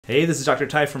Hey, this is Dr.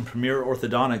 Ty from Premier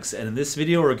Orthodontics, and in this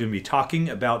video we're going to be talking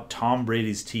about Tom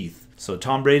Brady's teeth. So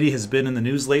Tom Brady has been in the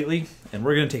news lately, and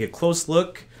we're going to take a close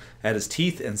look at his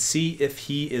teeth and see if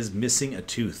he is missing a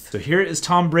tooth. So here is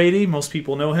Tom Brady. Most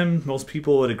people know him. Most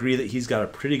people would agree that he's got a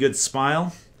pretty good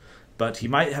smile, but he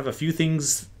might have a few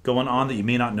things going on that you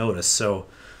may not notice. So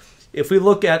if we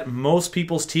look at most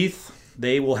people's teeth,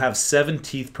 they will have 7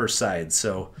 teeth per side.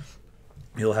 So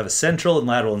he'll have a central and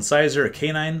lateral incisor, a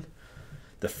canine,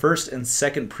 the first and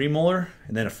second premolar,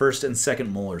 and then a first and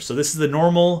second molar. So this is the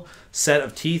normal set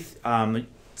of teeth.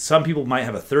 Some people might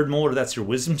have a third molar, that's your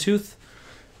wisdom tooth.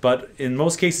 But in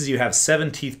most cases, you have 7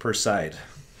 teeth per side.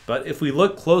 But if we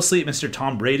look closely at Mr.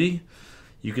 Tom Brady,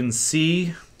 you can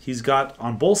see he's got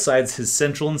on both sides his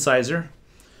central incisor.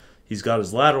 He's got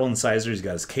his lateral incisor, he's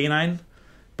got his canine.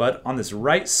 But on this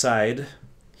right side,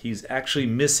 he's actually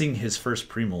missing his first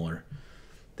premolar.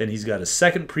 Then he's got his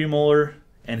second premolar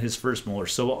and his first molar.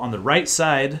 So on the right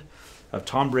side of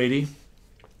Tom Brady,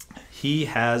 he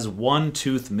has 1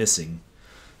 tooth missing.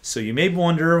 So you may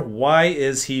wonder, why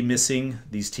is he missing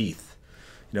these teeth?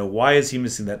 Why is he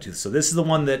missing that tooth? So this is the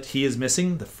one that he is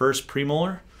missing, the first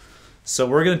premolar. So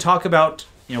we're going to talk about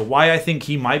why I think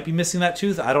he might be missing that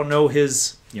tooth. I don't know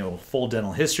his full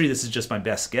dental history. This is just my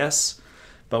best guess.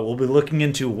 But we'll be looking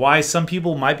into why some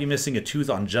people might be missing a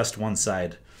tooth on just one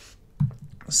side.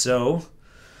 So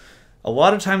a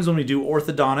lot of times when we do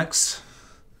orthodontics,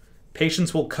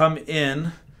 patients will come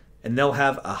in and they'll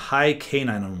have a high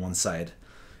canine on one side.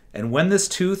 And when this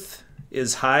tooth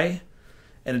is high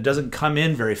and it doesn't come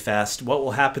in very fast, what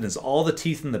will happen is all the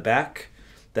teeth in the back,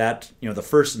 that the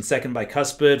first and second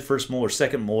bicuspid, first molar,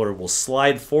 second molar, will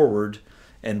slide forward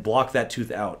and block that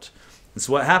tooth out. And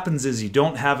so what happens is you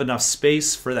don't have enough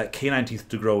space for that canine tooth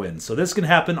to grow in. So this can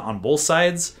happen on both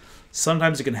sides.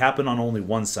 Sometimes it can happen on only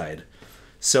one side.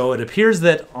 So it appears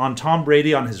that on Tom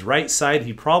Brady, on his right side,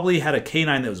 he probably had a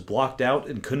canine that was blocked out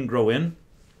and couldn't grow in.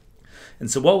 And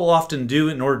so what we'll often do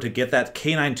in order to get that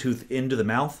canine tooth into the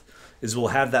mouth is we'll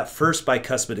have that first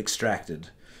bicuspid extracted.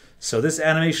 So this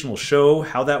animation will show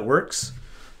how that works.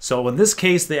 So in this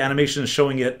case, the animation is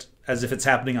showing it as if it's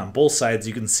happening on both sides.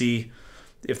 You can see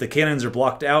if the canines are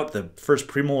blocked out, the first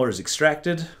premolar is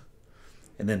extracted,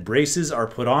 and then braces are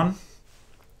put on.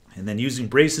 And then using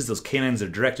braces, those canines are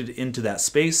directed into that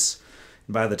space.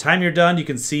 And by the time you're done, you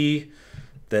can see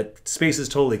that space is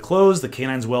totally closed, the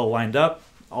canine's well lined up,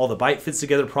 all the bite fits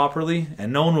together properly,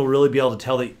 and no one will really be able to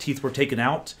tell that teeth were taken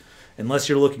out unless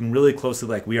you're looking really closely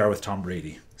like we are with Tom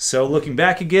Brady. So looking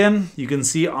back again, you can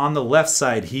see on the left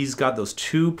side, he's got those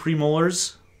 2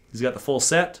 premolars. He's got the full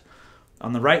set.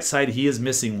 On the right side, he is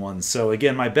missing one. So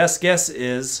again, my best guess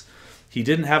is he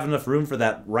didn't have enough room for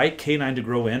that right canine to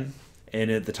grow in. And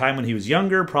at the time when he was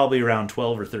younger, probably around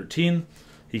 12 or 13,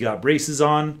 he got braces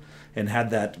on and had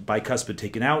that bicuspid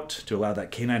taken out to allow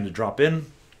that canine to drop in.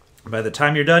 By the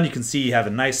time you're done, you can see you have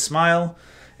a nice smile,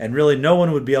 and really no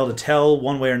one would be able to tell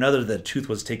one way or another that a tooth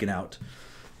was taken out.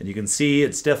 And you can see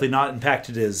it's definitely not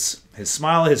impacted his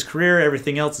smile, his career,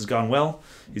 everything else has gone well.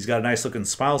 He's got a nice looking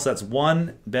smile, so that's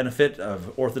one benefit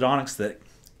of orthodontics that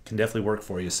can definitely work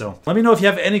for you. So let me know if you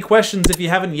have any questions. If you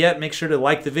haven't yet, make sure to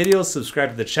like the video,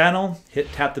 subscribe to the channel,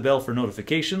 tap the bell for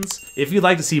notifications. If you'd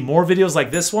like to see more videos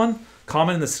like this one,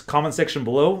 comment in the comment section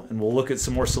below and we'll look at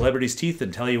some more celebrities' teeth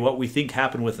and tell you what we think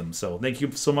happened with them. So thank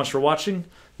you so much for watching.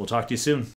 We'll talk to you soon.